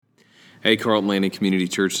Hey, Carlton Landing Community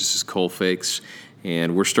Church, this is Cole Fakes,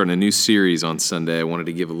 and we're starting a new series on Sunday. I wanted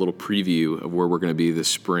to give a little preview of where we're going to be this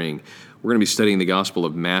spring. We're going to be studying the Gospel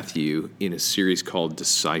of Matthew in a series called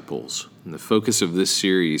Disciples. And the focus of this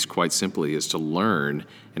series, quite simply, is to learn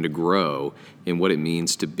and to grow in what it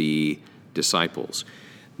means to be disciples.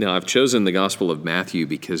 Now, I've chosen the Gospel of Matthew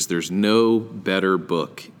because there's no better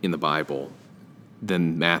book in the Bible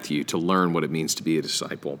than Matthew to learn what it means to be a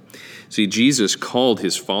disciple. See, Jesus called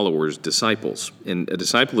his followers disciples, and a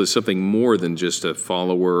disciple is something more than just a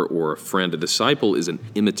follower or a friend. A disciple is an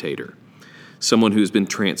imitator, someone who's been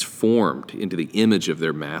transformed into the image of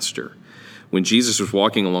their master. When Jesus was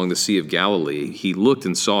walking along the Sea of Galilee, he looked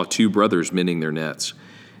and saw two brothers mending their nets.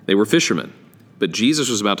 They were fishermen, but Jesus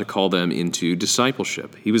was about to call them into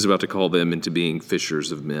discipleship. He was about to call them into being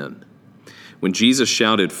fishers of men. When Jesus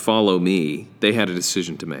shouted, "Follow me," they had a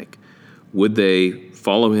decision to make. Would they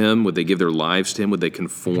follow him? Would they give their lives to him? Would they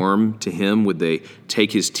conform to him? Would they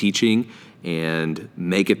take his teaching and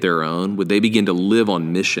make it their own? Would they begin to live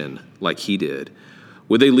on mission like he did?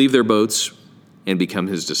 Would they leave their boats and become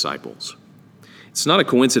his disciples? It's not a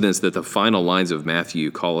coincidence that the final lines of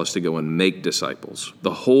Matthew call us to go and make disciples.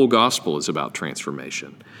 The whole gospel is about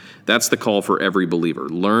transformation. That's the call for every believer.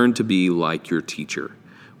 Learn to be like your teacher.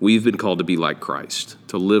 We've been called to be like Christ,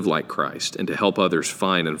 to live like Christ, and to help others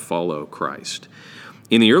find and follow Christ.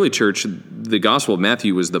 In the early church, the Gospel of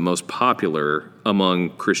Matthew was the most popular among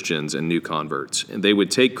Christians and new converts. And they would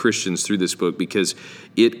take Christians through this book because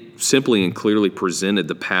it simply and clearly presented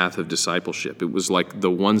the path of discipleship. It was like the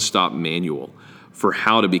one-stop manual for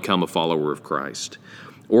how to become a follower of Christ.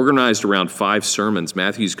 Organized around 5 sermons,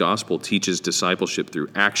 Matthew's gospel teaches discipleship through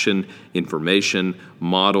action, information,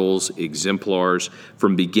 models, exemplars.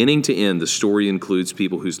 From beginning to end, the story includes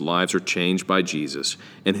people whose lives are changed by Jesus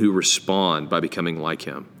and who respond by becoming like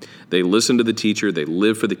him. They listen to the teacher, they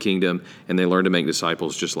live for the kingdom, and they learn to make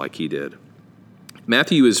disciples just like he did.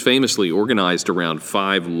 Matthew is famously organized around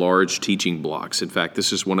 5 large teaching blocks. In fact,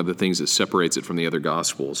 this is one of the things that separates it from the other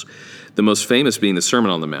Gospels. The most famous being the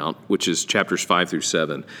Sermon on the Mount, which is chapters 5 through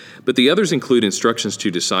 7. But the others include instructions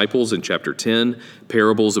to disciples in chapter 10,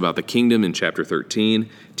 parables about the kingdom in chapter 13,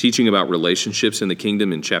 teaching about relationships in the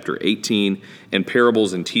kingdom in chapter 18, and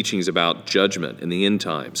parables and teachings about judgment in the end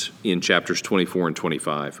times in chapters 24 and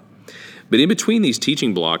 25. But in between these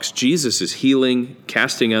teaching blocks, Jesus is healing,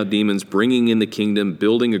 casting out demons, bringing in the kingdom,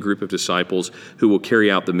 building a group of disciples who will carry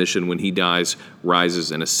out the mission when he dies,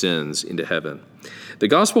 rises, and ascends into heaven. The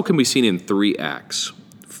gospel can be seen in 3 acts.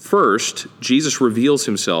 First, Jesus reveals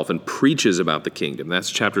himself and preaches about the kingdom. That's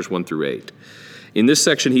chapters 1 through 8. In this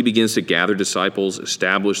section, he begins to gather disciples,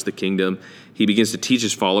 establish the kingdom. He begins to teach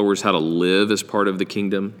his followers how to live as part of the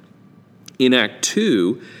kingdom. In Act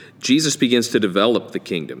 2, Jesus begins to develop the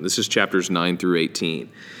kingdom. This is chapters 9 through 18.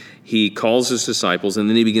 He calls his disciples, and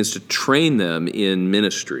then he begins to train them in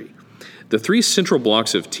ministry. The 3 central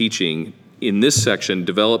blocks of teaching in this section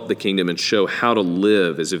develop the kingdom and show how to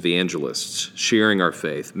live as evangelists, sharing our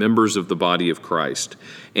faith, members of the body of Christ,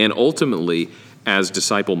 and ultimately as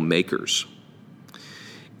disciple makers.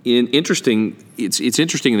 It's interesting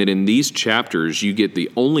that in these chapters you get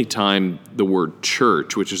the only time the word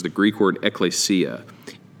church, which is the Greek word ekklesia,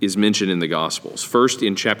 is mentioned in the Gospels. First,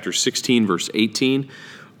 in chapter 16, verse 18,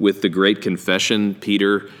 with the great confession,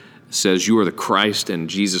 Peter says, "You are the Christ," and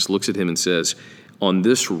Jesus looks at him and says, "On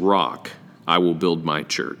this rock I will build my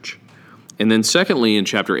church." And then secondly, in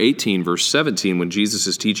chapter 18, verse 17, when Jesus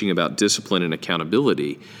is teaching about discipline and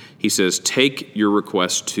accountability, he says, "Take your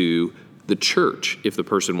request to the church if the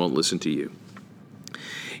person won't listen to you."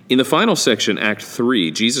 In the final section, Act 3,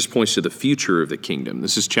 Jesus points to the future of the kingdom.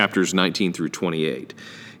 This is chapters 19 through 28.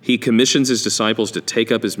 He commissions his disciples to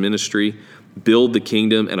take up his ministry, build the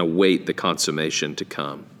kingdom, and await the consummation to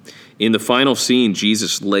come. In the final scene,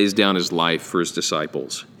 Jesus lays down his life for his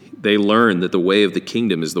disciples. They learn that the way of the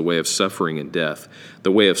kingdom is the way of suffering and death, the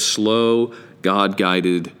way of slow,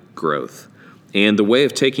 God-guided growth, and the way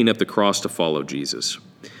of taking up the cross to follow Jesus.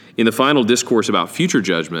 In the final discourse about future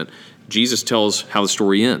judgment, Jesus tells how the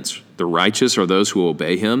story ends. The righteous are those who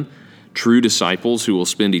obey him, true disciples who will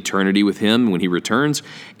spend eternity with him when he returns,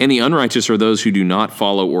 and the unrighteous are those who do not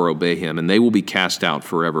follow or obey him, and they will be cast out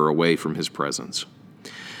forever away from his presence.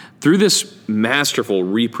 Through this masterful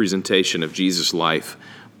representation of Jesus' life,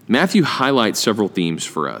 Matthew highlights several themes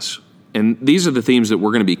for us. And these are the themes that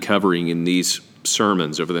we're going to be covering in these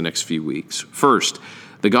sermons over the next few weeks. First,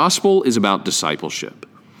 the gospel is about discipleship.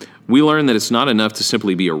 We learn that it's not enough to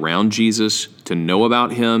simply be around Jesus, to know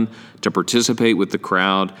about him, to participate with the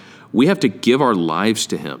crowd. We have to give our lives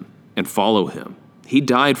to him and follow him. He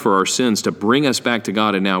died for our sins to bring us back to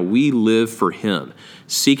God, and now we live for him,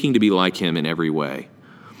 seeking to be like him in every way.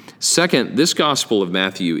 Second, this Gospel of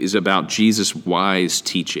Matthew is about Jesus' wise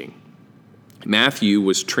teaching. Matthew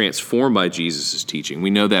was transformed by Jesus' teaching.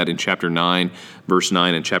 We know that in chapter 9, verse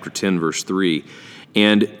 9, and chapter 10, verse 3.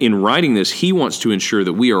 And in writing this, he wants to ensure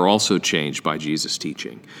that we are also changed by Jesus'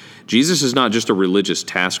 teaching. Jesus is not just a religious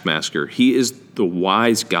taskmaster. He is the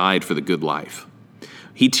wise guide for the good life.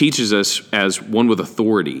 He teaches us as one with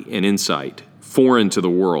authority and insight, foreign to the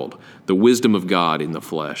world, the wisdom of God in the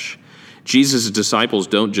flesh. Jesus' disciples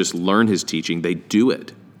don't just learn his teaching, they do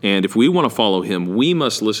it. And if we want to follow him, we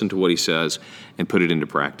must listen to what he says and put it into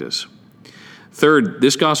practice. Third,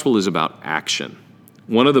 this gospel is about action.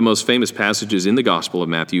 One of the most famous passages in the Gospel of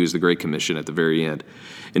Matthew is the Great Commission at the very end.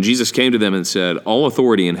 And Jesus came to them and said, "All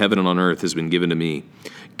authority in heaven and on earth has been given to me.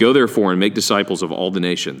 Go therefore and make disciples of all the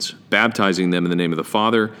nations, baptizing them in the name of the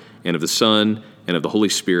Father and of the Son and of the Holy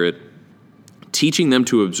Spirit, teaching them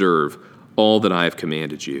to observe all that I have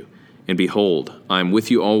commanded you. And behold, I am with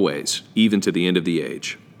you always, even to the end of the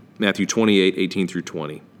age." Matthew 28, 18 through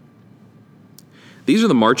 20. These are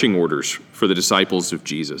the marching orders for the disciples of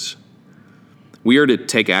Jesus. We are to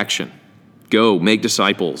take action. Go, make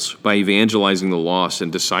disciples by evangelizing the lost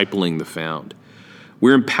and discipling the found.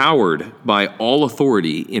 We're empowered by all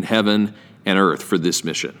authority in heaven and earth for this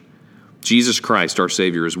mission. Jesus Christ, our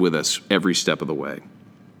Savior, is with us every step of the way.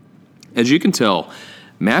 As you can tell,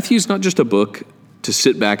 Matthew's not just a book to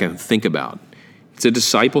sit back and think about. It's a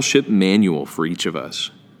discipleship manual for each of us.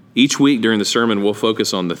 Each week during the sermon, we'll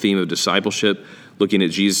focus on the theme of discipleship, looking at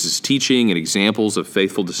Jesus' teaching and examples of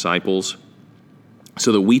faithful disciples,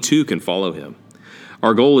 so that we too can follow him.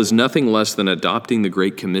 Our goal is nothing less than adopting the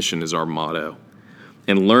Great Commission as our motto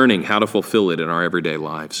and learning how to fulfill it in our everyday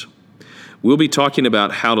lives. We'll be talking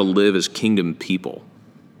about how to live as kingdom people,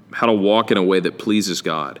 how to walk in a way that pleases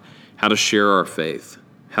God, how to share our faith,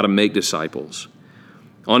 how to make disciples.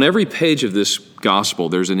 On every page of this gospel,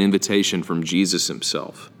 there's an invitation from Jesus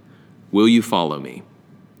himself. Will you follow me?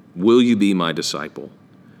 Will you be my disciple?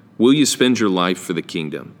 Will you spend your life for the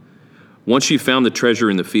kingdom? Once you've found the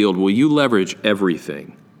treasure in the field, will you leverage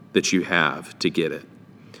everything that you have to get it?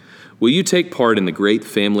 Will you take part in the great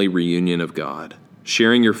family reunion of God,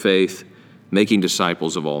 sharing your faith, making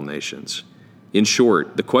disciples of all nations? In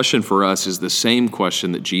short, the question for us is the same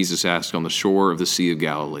question that Jesus asked on the shore of the Sea of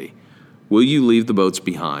Galilee. Will you leave the boats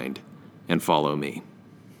behind and follow me?